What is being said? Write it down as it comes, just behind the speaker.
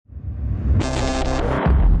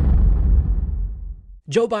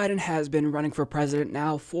Joe Biden has been running for president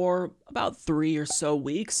now for about 3 or so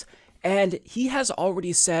weeks, and he has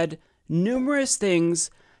already said numerous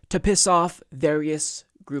things to piss off various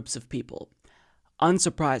groups of people,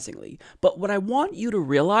 unsurprisingly. But what I want you to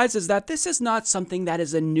realize is that this is not something that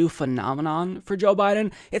is a new phenomenon for Joe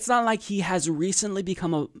Biden. It's not like he has recently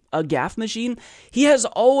become a gaffe machine. He has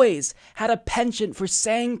always had a penchant for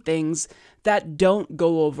saying things that don't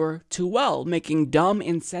go over too well, making dumb,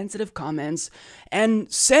 insensitive comments,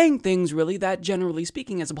 and saying things really that, generally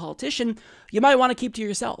speaking, as a politician, you might want to keep to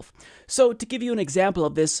yourself. So to give you an example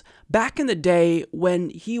of this, back in the day when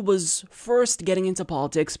he was first getting into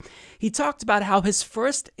politics, he talked about how his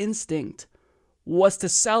first instinct was to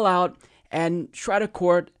sell out and try to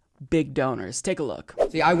court big donors. Take a look.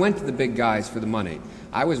 See, I went to the big guys for the money.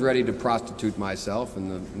 I was ready to prostitute myself in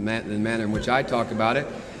the manner in which I talk about it.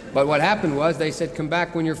 But what happened was they said, come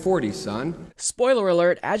back when you're 40, son. Spoiler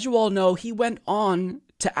alert, as you all know, he went on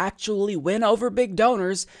to actually win over big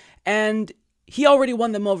donors, and he already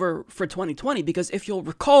won them over for 2020, because if you'll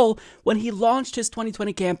recall, when he launched his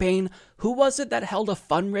 2020 campaign, who was it that held a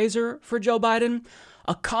fundraiser for Joe Biden?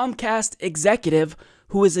 A Comcast executive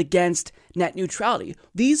who is against net neutrality.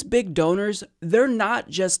 These big donors, they're not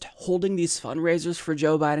just holding these fundraisers for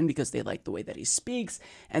Joe Biden because they like the way that he speaks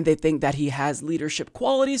and they think that he has leadership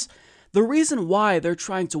qualities. The reason why they're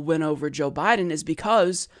trying to win over Joe Biden is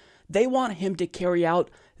because they want him to carry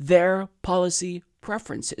out their policy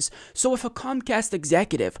preferences. So if a Comcast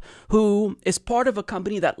executive who is part of a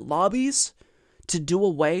company that lobbies to do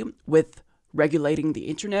away with regulating the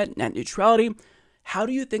internet, net neutrality, how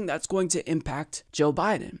do you think that's going to impact Joe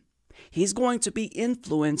Biden? He's going to be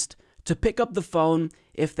influenced to pick up the phone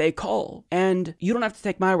if they call. And you don't have to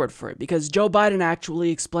take my word for it, because Joe Biden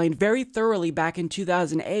actually explained very thoroughly back in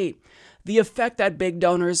 2008 the effect that big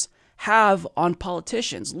donors have on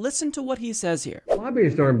politicians. Listen to what he says here.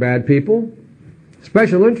 Lobbyists aren't bad people.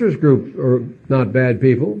 Special interest groups are not bad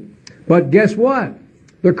people. But guess what?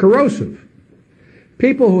 They're corrosive.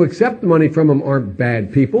 People who accept the money from them aren't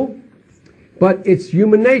bad people. But it's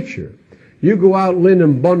human nature. You go out, Lynn,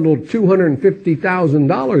 and bundle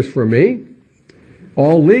 $250,000 for me,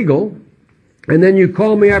 all legal, and then you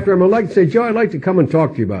call me after I'm elected and say, Joe, I'd like to come and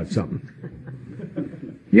talk to you about something.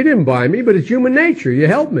 You didn't buy me, but it's human nature. You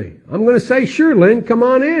helped me. I'm going to say, sure, Lynn, come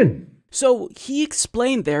on in. So he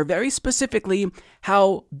explained there very specifically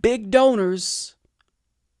how big donors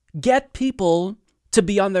get people to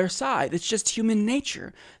be on their side. It's just human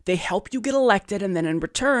nature. They help you get elected, and then in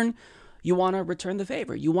return, you want to return the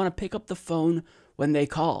favor. You want to pick up the phone when they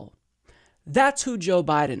call. That's who Joe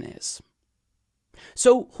Biden is.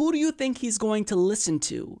 So who do you think he's going to listen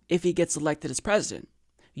to if he gets elected as president?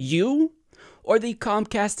 You or the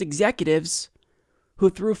Comcast executives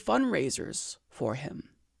who threw fundraisers for him?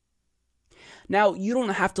 Now, you don't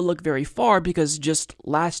have to look very far, because just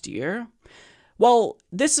last year, well,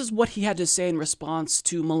 this is what he had to say in response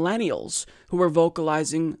to millennials who were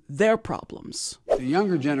vocalizing their problems. The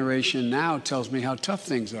younger generation now tells me how tough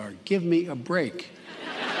things are. Give me a break.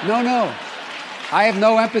 No. I have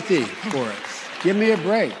no empathy for it. Give me a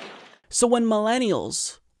break. So when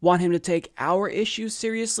millennials want him to take our issues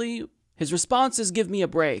seriously, his response is, give me a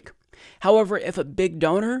break. However, if a big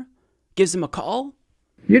donor gives him a call,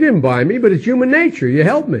 you didn't buy me, but it's human nature. You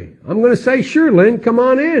helped me. I'm going to say, sure, Lynn, come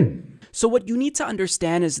on in. So what you need to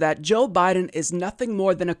understand is that Joe Biden is nothing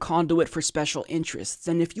more than a conduit for special interests.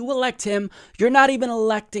 And if you elect him, you're not even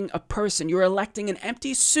electing a person. You're electing an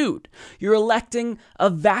empty suit. You're electing a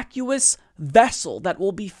vacuous vessel that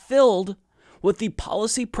will be filled with the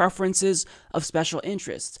policy preferences of special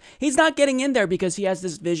interests. He's not getting in there because he has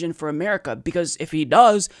this vision for America, because if he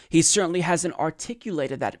does, he certainly hasn't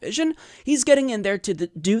articulated that vision. He's getting in there to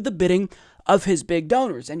do the bidding of his big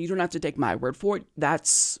donors. And you don't have to take my word for it.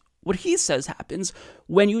 That's what he says happens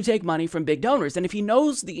when you take money from big donors. And if he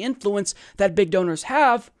knows the influence that big donors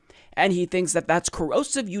have, and he thinks that that's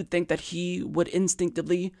corrosive, you'd think that he would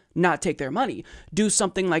instinctively not take their money. Do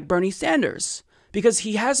something like Bernie Sanders, because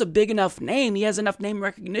he has a big enough name, he has enough name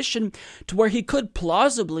recognition to where he could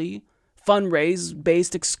plausibly fundraise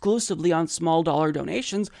based exclusively on small dollar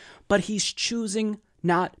donations, but he's choosing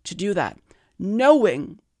not to do that,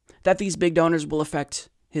 knowing that these big donors will affect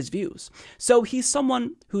his views. So he's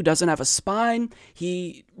someone who doesn't have a spine.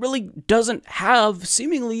 He really doesn't have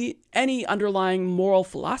seemingly any underlying moral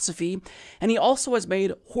philosophy. And he also has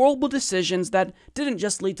made horrible decisions that didn't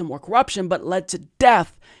just lead to more corruption, but led to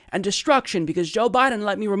death and destruction, because Joe Biden,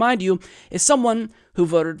 let me remind you, is someone who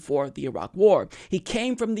voted for the Iraq War. He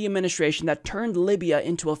came from the administration that turned Libya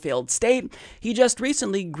into a failed state. He just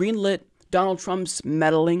recently greenlit Donald Trump's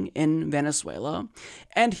meddling in Venezuela,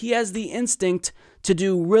 and he has the instinct to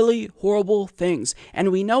do really horrible things.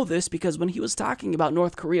 And we know this because when he was talking about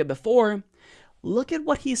North Korea before, look at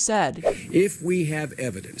what he said. If we have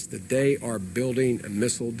evidence that they are building a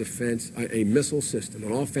missile defense, a missile system,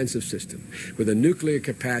 an offensive system with a nuclear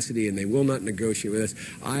capacity, and they will not negotiate with us,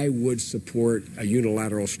 I would support a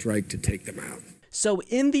unilateral strike to take them out. So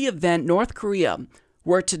in the event North Korea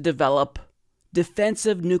were to develop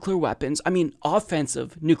offensive nuclear weapons,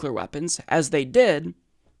 as they did,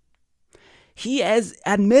 he is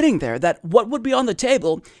admitting there that what would be on the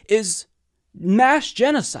table is mass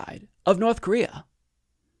genocide of North Korea.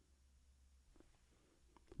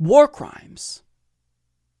 War crimes.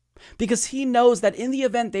 Because he knows that in the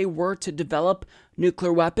event they were to develop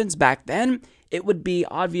nuclear weapons back then, it would be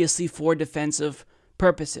obviously for defensive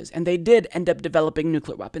purposes. And they did end up developing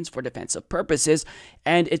nuclear weapons for defensive purposes,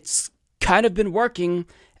 and it's kind of been working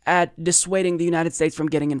at dissuading the United States from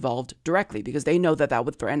getting involved directly, because they know that that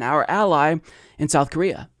would threaten our ally in South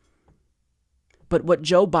Korea. But what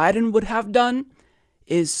Joe Biden would have done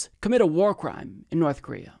is commit a war crime in North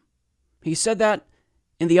Korea. He said that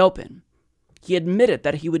in the open. He admitted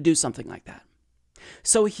that he would do something like that.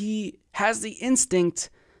 So he has the instinct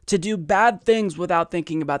to do bad things without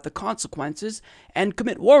thinking about the consequences and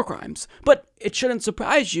commit war crimes. But it shouldn't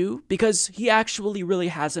surprise you because he actually really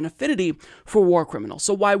has an affinity for war criminals.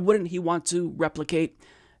 So why wouldn't he want to replicate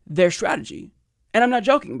their strategy? And I'm not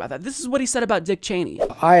joking about that. This is what he said about Dick Cheney.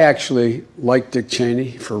 I actually like Dick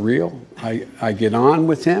Cheney for real. I get on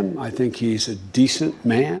with him. I think he's a decent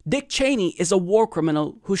man. Dick Cheney is a war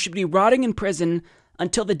criminal who should be rotting in prison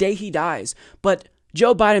until the day he dies. But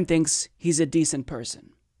Joe Biden thinks he's a decent person.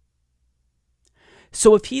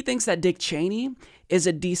 So if he thinks that Dick Cheney is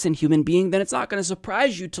a decent human being, then it's not going to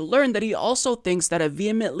surprise you to learn that he also thinks that a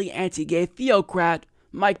vehemently anti-gay theocrat,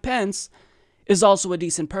 Mike Pence, is also a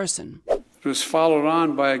decent person. It was followed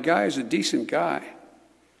on by a guy who's a decent guy,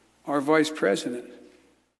 our vice president.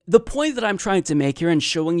 The point that I'm trying to make here in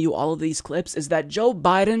showing you all of these clips is that Joe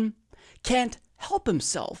Biden can't help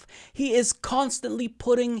himself. He is constantly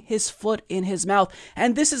putting his foot in his mouth.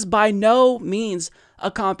 And this is by no means a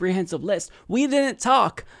comprehensive list. We didn't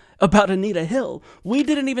talk about Anita Hill. We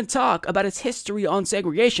didn't even talk about his history on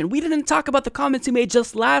segregation. We didn't talk about the comments he made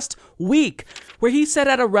just last week, where he said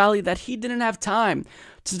at a rally that he didn't have time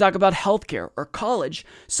to talk about healthcare or college.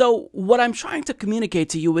 So what I'm trying to communicate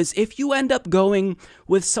to you is if you end up going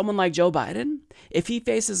with someone like Joe Biden, if he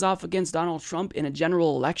faces off against Donald Trump in a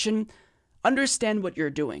general election, understand what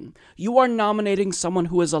you're doing. You are nominating someone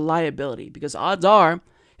who is a liability, because odds are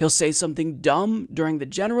he'll say something dumb during the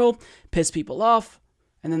general, piss people off,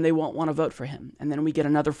 and then they won't want to vote for him. And then we get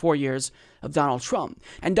another 4 years of Donald Trump.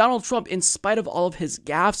 And Donald Trump, in spite of all of his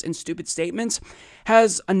gaffes and stupid statements,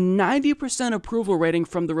 has a 90% approval rating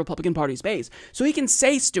from the Republican Party's base. So he can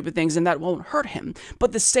say stupid things and that won't hurt him.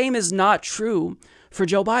 But the same is not true for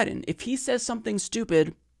Joe Biden. If he says something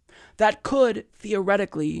stupid, that could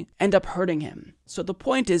theoretically end up hurting him. So the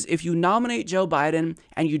point is, if you nominate Joe Biden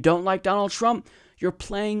and you don't like Donald Trump, you're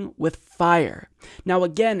playing with fire. Now,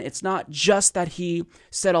 again, it's not just that he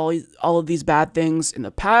said all of these bad things in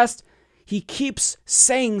the past. He keeps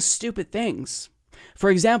saying stupid things.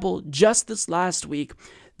 For example, just this last week,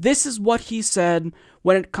 this is what he said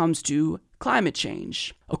when it comes to climate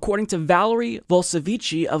change. According to Valerie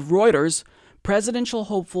Volsevici of Reuters, presidential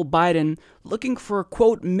hopeful Biden looking for,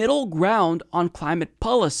 quote, middle ground on climate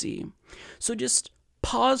policy. So just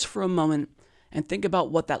pause for a moment and think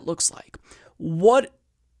about what that looks like. What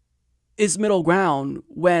is middle ground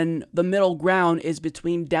when the middle ground is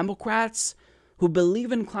between Democrats who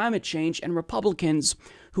believe in climate change and Republicans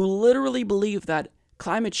who literally believe that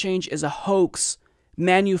climate change is a hoax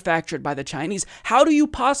manufactured by the Chinese? How do you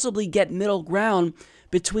possibly get middle ground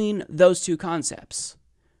between those two concepts?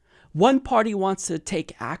 One party wants to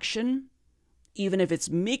take action, even if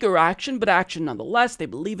it's meager action, but action nonetheless. They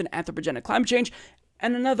believe in anthropogenic climate change,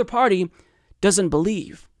 and another party doesn't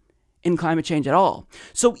believe in climate change at all.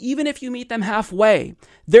 So even if you meet them halfway,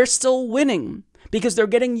 they're still winning because they're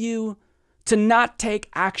getting you to not take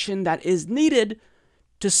action that is needed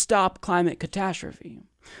to stop climate catastrophe.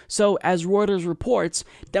 So, as Reuters reports,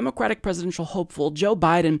 Democratic presidential hopeful Joe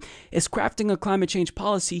Biden is crafting a climate change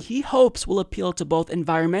policy he hopes will appeal to both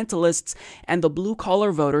environmentalists and the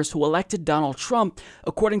blue-collar voters who elected Donald Trump,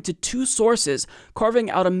 according to two sources,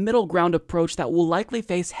 carving out a middle ground approach that will likely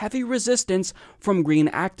face heavy resistance from green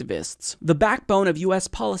activists. The backbone of U.S.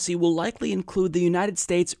 policy will likely include the United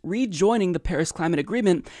States rejoining the Paris Climate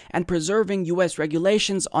Agreement and preserving U.S.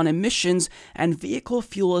 regulations on emissions and vehicle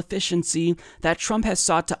fuel efficiency that Trump has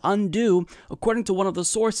sought to undo, according to one of the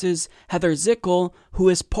sources, Heather Zickel, who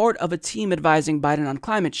is part of a team advising Biden on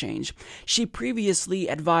climate change. She previously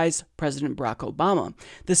advised President Barack Obama.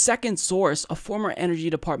 The second source, a former Energy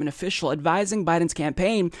Department official advising Biden's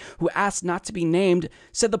campaign, who asked not to be named,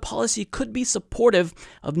 said the policy could be supportive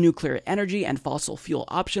of nuclear energy and fossil fuel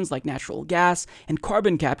options like natural gas and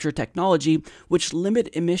carbon capture technology, which limit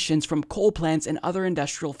emissions from coal plants and other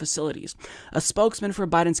industrial facilities. A spokesman for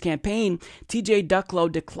Biden's campaign, TJ Ducklow,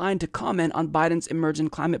 declined to comment on Biden's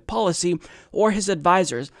emergent climate policy or his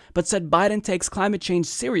advisors, but said Biden takes climate change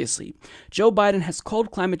seriously. Joe Biden has called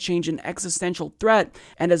climate change an existential threat,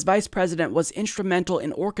 and as vice president was instrumental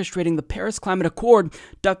in orchestrating the Paris Climate Accord,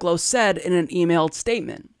 Ducklow said in an emailed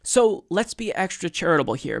statement. So let's be extra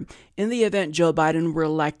charitable here. In the event Joe Biden were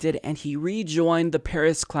elected and he rejoined the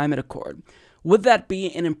Paris Climate Accord, would that be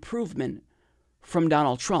an improvement from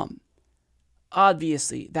Donald Trump?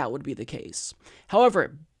 Obviously, that would be the case.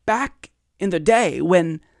 However, back in the day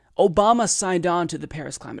when Obama signed on to the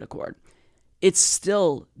Paris Climate Accord, it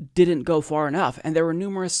still didn't go far enough. And there were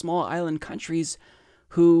numerous small island countries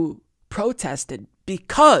who protested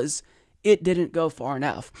because it didn't go far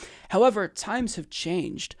enough. However, times have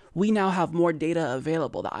changed. We now have more data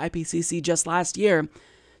available. The IPCC just last year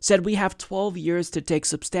said we have 12 years to take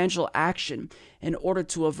substantial action in order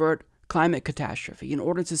to avert climate catastrophe, in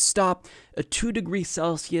order to stop a 2 degrees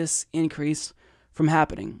Celsius increase from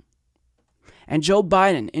happening. And Joe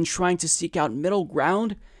Biden, in trying to seek out middle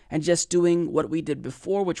ground and just doing what we did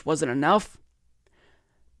before, which wasn't enough,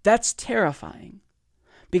 that's terrifying.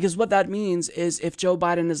 Because what that means is if Joe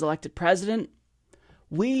Biden is elected president,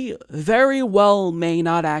 we very well may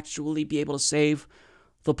not actually be able to save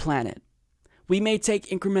the planet. We may take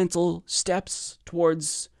incremental steps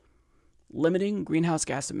towards limiting greenhouse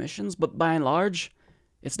gas emissions, but by and large,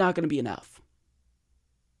 it's not going to be enough.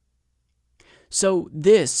 So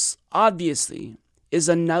this, obviously, is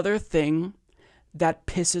another thing that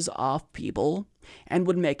pisses off people and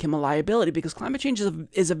would make him a liability, because climate change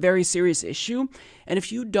is a very serious issue. And if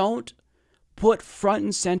you don't put front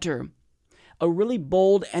and center a really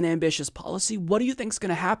bold and ambitious policy, what do you think is going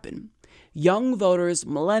to happen? Young voters,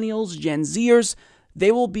 millennials, Gen Zers,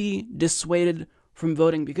 they will be dissuaded from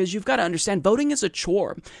voting, because you've got to understand, voting is a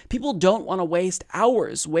chore. People don't want to waste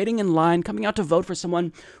hours waiting in line, coming out to vote for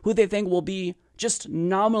someone who they think will be just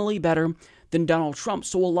nominally better than Donald Trump.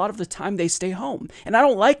 So a lot of the time they stay home. And I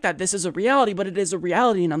don't like that this is a reality, but it is a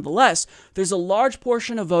reality nonetheless. There's a large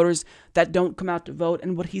portion of voters that don't come out to vote.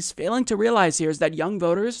 And what he's failing to realize here is that young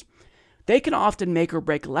voters, they can often make or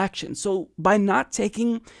break elections. So by not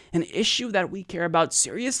taking an issue that we care about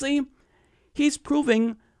seriously, he's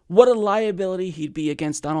proving what a liability he'd be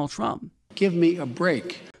against Donald Trump. Give me a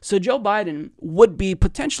break. So Joe Biden would be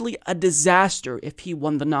potentially a disaster if he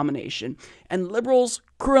won the nomination. And liberals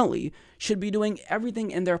currently should be doing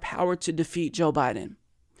everything in their power to defeat Joe Biden.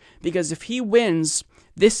 Because if he wins,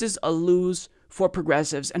 this is a lose for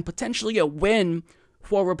progressives and potentially a win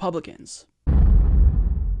for Republicans.